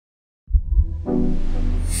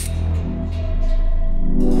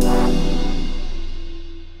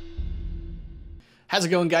How's it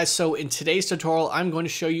going, guys? So in today's tutorial, I'm going to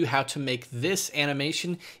show you how to make this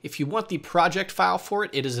animation. If you want the project file for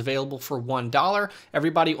it, it is available for $1.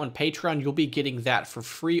 Everybody on Patreon, you'll be getting that for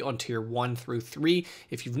free on tier 1 through 3.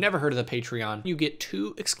 If you've never heard of the Patreon, you get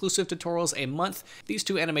 2 exclusive tutorials a month. These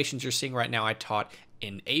 2 animations you're seeing right now, I taught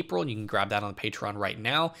in April, and you can grab that on the Patreon right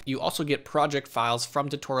now. You also get project files from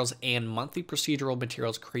tutorials and monthly procedural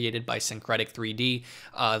materials created by Syncretic 3D.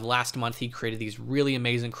 Last month, he created these really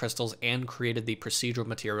amazing crystals and created the procedural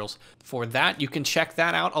materials for that. You can check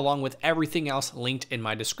that out along with everything else linked in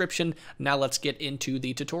my description. Now let's get into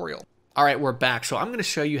the tutorial. All right, we're back. So I'm going to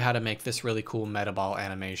show you how to make this really cool Metaball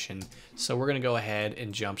animation. So we're going to go ahead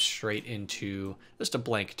and jump straight into just a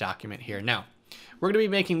blank document here. Now, we're going to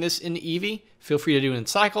be making this in Eevee. Feel free to do it in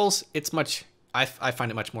cycles. It's much, I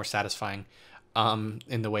find it much more satisfying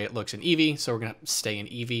in the way it looks in Eevee. So we're going to stay in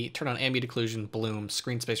Eevee, turn on ambient occlusion, bloom,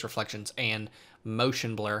 screen space reflections, and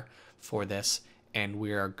motion blur for this, and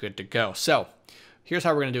we are good to go. So here's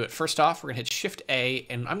how we're going to do it. First off, we're going to hit Shift A,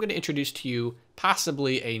 and I'm going to introduce to you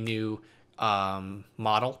possibly a new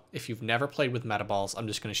model. If you've never played with Metaballs, I'm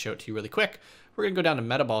just going to show it to you really quick. We're going to go down to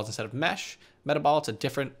Metaballs instead of Mesh. Metaball, it's a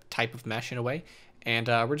different type of mesh in a way. And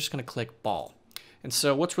we're just going to click ball. And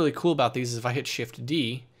so what's really cool about these is if I hit Shift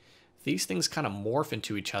D, these things kind of morph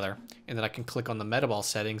into each other. And then I can click on the Metaball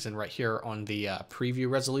settings, and right here on the preview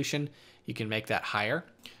resolution, you can make that higher.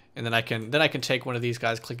 And then I can take one of these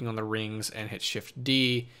guys, clicking on the rings, and hit Shift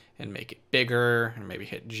D and make it bigger, and maybe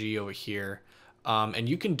hit G over here. And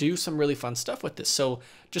you can do some really fun stuff with this. So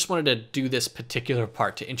just wanted to do this particular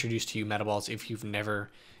part to introduce to you Metaballs if you've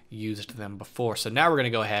never used them before. So now we're going to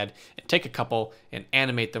go ahead and take a couple and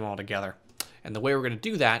animate them all together. And the way we're going to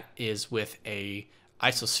do that is with a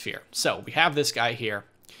isosphere. So we have this guy here.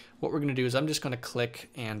 What we're going to do is I'm just going to click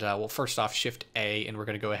and well, first off, Shift A, and we're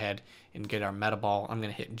going to go ahead and get our Metaball. I'm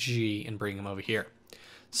going to hit G and bring him over here.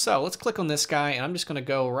 So let's click on this guy, and I'm just going to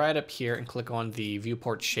go right up here and click on the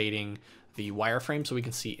viewport shading, the wireframe, so we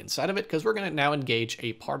can see inside of it, because we're going to now engage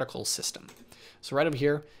a particle system. So right over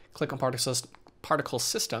here, click on particle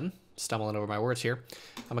system, stumbling over my words here.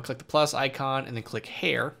 I'm going to click the plus icon and then click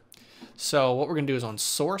hair. So what we're going to do is on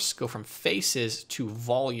source, go from faces to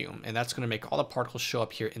volume, and that's going to make all the particles show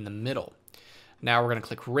up here in the middle. Now we're going to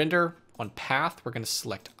click render. On path, we're going to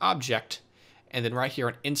select object, and then right here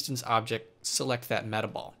on instance object, select that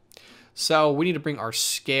Metaball. So we need to bring our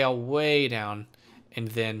scale way down, and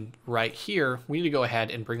then right here, we need to go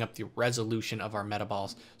ahead and bring up the resolution of our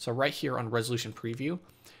Metaballs. So right here on resolution preview,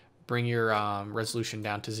 bring your resolution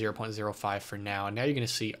down to 0.05 for now, and now you're going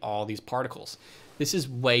to see all these particles. This is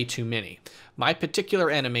way too many. My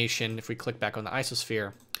particular animation, if we click back on the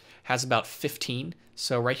isosphere, has about 15.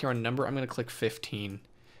 So right here on number, I'm going to click 15,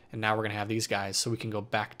 and now we're going to have these guys. So we can go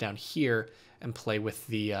back down here and play with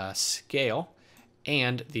the scale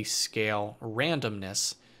and the scale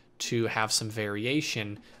randomness to have some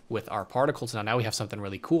variation with our particles. Now we have something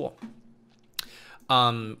really cool.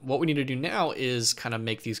 What we need to do now is kind of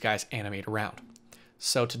make these guys animate around.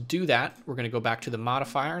 So to do that, we're going to go back to the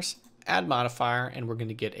modifiers, add modifier, and we're going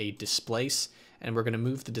to get a displace, and we're going to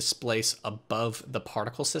move the displace above the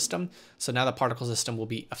particle system. So now the particle system will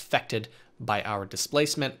be affected by our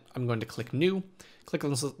displacement. I'm going to click new, click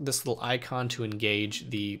on this little icon to engage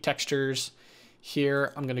the textures.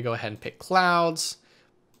 Here, I'm going to go ahead and pick clouds,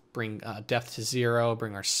 bring depth to 0,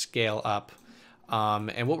 bring our scale up.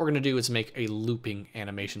 And what we're going to do is make a looping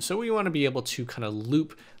animation. So we want to be able to kind of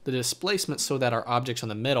loop the displacement so that our objects in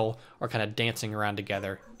the middle are kind of dancing around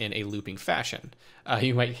together in a looping fashion.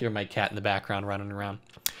 You might hear my cat in the background running around.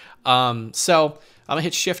 So I'm going to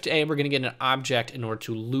hit Shift A, and we're going to get an object in order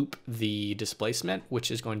to loop the displacement,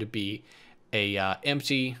 which is going to be a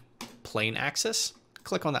empty plane axis.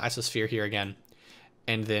 Click on the isosphere here again,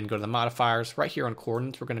 and then go to the modifiers. Right here on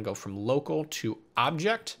coordinates, we're going to go from local to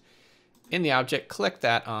object. In the object, click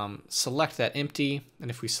that, select that empty, and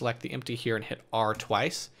if we select the empty here and hit R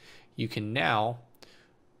twice, you can now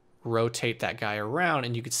rotate that guy around,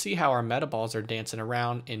 and you can see how our Metaballs are dancing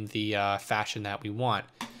around in the fashion that we want.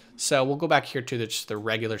 So we'll go back here to just the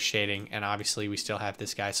regular shading, and obviously we still have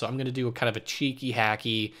this guy. So I'm going to do a kind of a cheeky,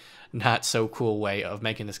 hacky, not so cool way of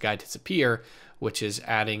making this guy disappear, which is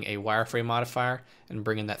adding a wireframe modifier and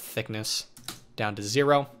bringing that thickness down to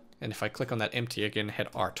 0. And if I click on that empty again, hit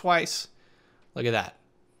R twice, look at that.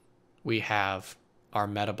 We have our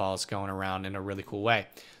Metaballs going around in a really cool way.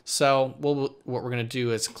 So what we're going to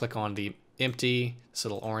do is click on the empty, this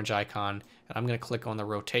little orange icon, and I'm going to click on the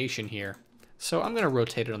rotation here. So I'm going to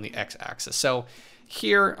rotate it on the x-axis. So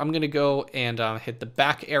here I'm going to go and hit the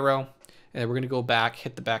back arrow, And then we're going to go back,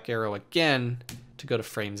 hit the back arrow again to go to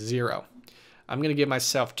frame 0. I'm going to give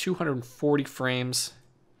myself 240 frames.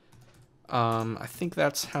 I think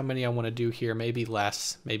that's how many I want to do here. Maybe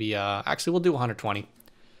less. Maybe, actually, we'll do 120.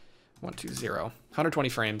 120. 120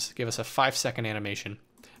 frames. Give us a 5-second animation.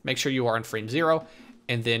 Make sure you are in frame 0.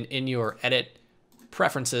 And then in your edit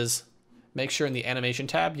preferences, make sure in the animation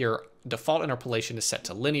tab, your default interpolation is set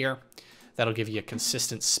to linear. That'll give you a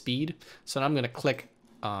consistent speed. So now I'm going to click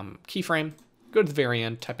keyframe, go to the very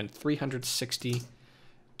end, type in 360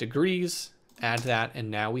 degrees, add that, and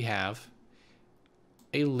now we have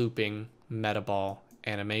a looping metaball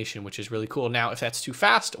animation, which is really cool. Now, if that's too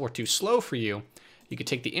fast or too slow for you, you could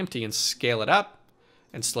take the empty and scale it up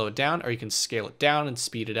and slow it down, or you can scale it down and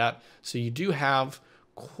speed it up. So you do have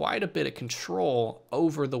quite a bit of control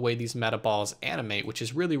over the way these metaballs animate, which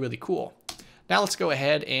is really, really cool. Now let's go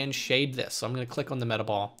ahead and shade this. So I'm going to click on the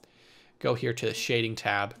metaball, go here to the shading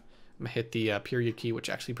tab. I'm going to hit the period key, which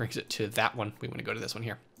actually brings it to that one. We want to go to this one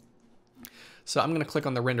here. So I'm going to click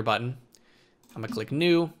on the render button. I'm going to click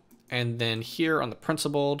new. And then here on the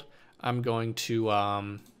principled, I'm going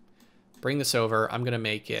to bring this over. I'm going to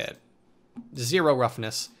make it 0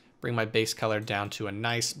 roughness, bring my base color down to a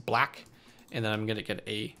nice black. And then I'm going to get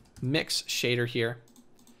a mix shader here.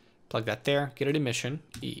 Plug that there, get an emission,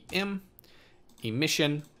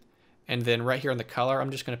 emission. And then right here on the color,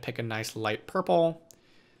 I'm just going to pick a nice light purple,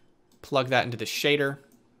 plug that into the shader,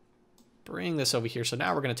 bring this over here. So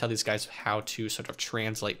now we're going to tell these guys how to sort of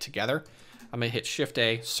translate together. I'm going to hit Shift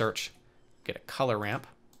A, search, get a color ramp,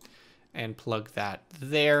 and plug that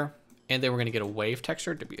there. And then we're going to get a wave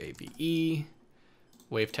texture, W-A-V-E,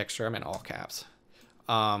 wave texture, I'm in all caps.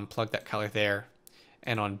 Plug that color there.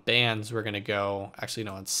 And on bands, we're going to go, actually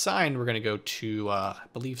no, on sign, we're going to go to, I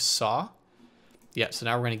believe, saw. Yeah, so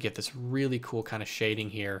now we're going to get this really cool kind of shading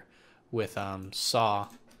here with saw. So I'm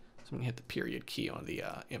going to hit the period key on the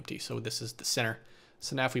empty. So this is the center.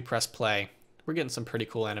 So now if we press play, we're getting some pretty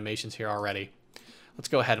cool animations here already. Let's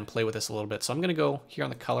go ahead and play with this a little bit. So I'm going to go here on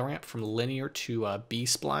the color ramp from linear to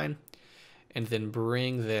B-spline, and then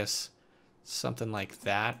bring this something like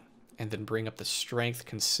that, and then bring up the strength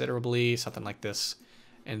considerably, something like this.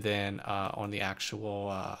 And then on the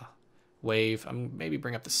actual wave, maybe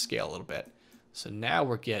bring up the scale a little bit. So now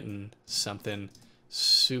we're getting something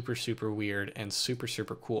super, super weird and super,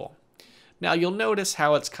 super cool. Now you'll notice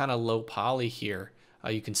how it's kind of low poly here.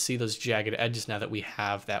 You can see those jagged edges now that we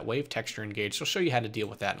have that wave texture engaged. I'll show you how to deal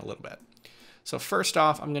with that in a little bit. So first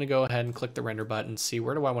off, I'm going to go ahead and click the render button, see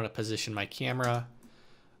where do I want to position my camera.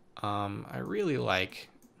 I really like,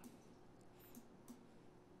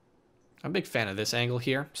 I'm a big fan of this angle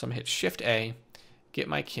here. So I'm going to hit Shift A, get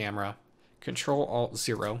my camera, Control Alt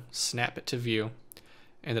 0, snap it to view,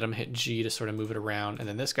 and then I'm going to hit G to sort of move it around. And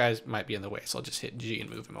then this guy might be in the way, so I'll just hit G and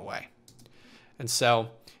move him away. And so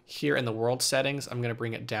here in the world settings, I'm going to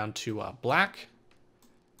bring it down to black.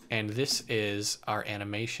 And this is our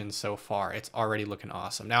animation so far. It's already looking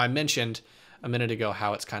awesome. Now I mentioned a minute ago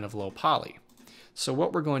how it's kind of low poly. So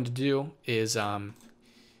what we're going to do is,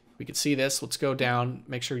 we can see this. Let's go down,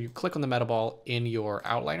 make sure you click on the metaball in your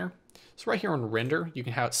outliner. So right here on render, you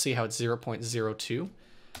can see how it's 0.02.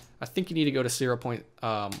 I think you need to go to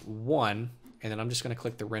 0.1, and then I'm just going to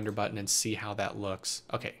click the render button and see how that looks.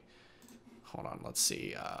 Okay, hold on, let's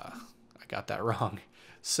see. I got that wrong.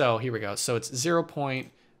 So here we go. So it's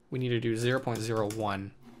we need to do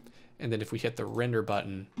 0.01, and then if we hit the render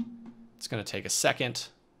button, it's going to take a second.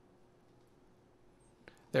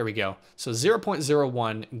 There we go. So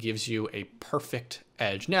 0.01 gives you a perfect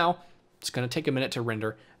edge. Now, it's going to take a minute to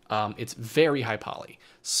render. It's very high poly,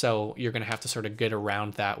 so you're going to have to sort of get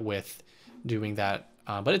around that with doing that.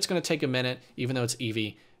 But it's going to take a minute, even though it's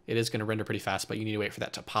Eevee. It is going to render pretty fast, but you need to wait for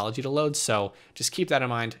that topology to load. So just keep that in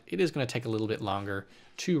mind. It is going to take a little bit longer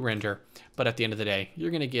to render, but at the end of the day,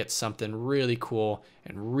 you're going to get something really cool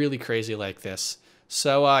and really crazy like this.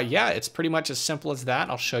 So yeah, it's pretty much as simple as that.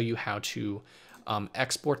 I'll show you how to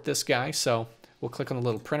export this guy. So we'll click on the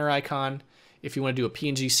little printer icon. If you want to do a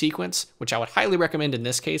PNG sequence, which I would highly recommend in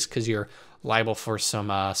this case because you're liable for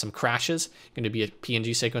some crashes, going to be a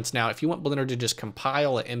PNG sequence. Now, if you want Blender to just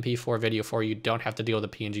compile an MP4 video for you, you don't have to deal with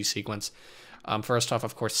a PNG sequence. First off,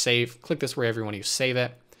 of course, save. Click this wherever you want to save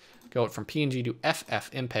it. Go from PNG to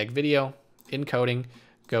FFmpeg video, encoding.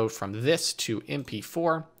 Go from this to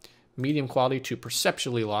MP4, medium quality to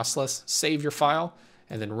perceptually lossless. Save your file,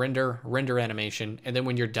 and then render animation. And then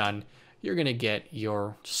when you're done, you're going to get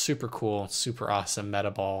your super cool, super awesome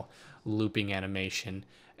Metaball looping animation.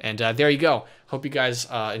 And there you go. Hope you guys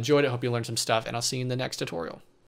enjoyed it. Hope you learned some stuff, and I'll see you in the next tutorial.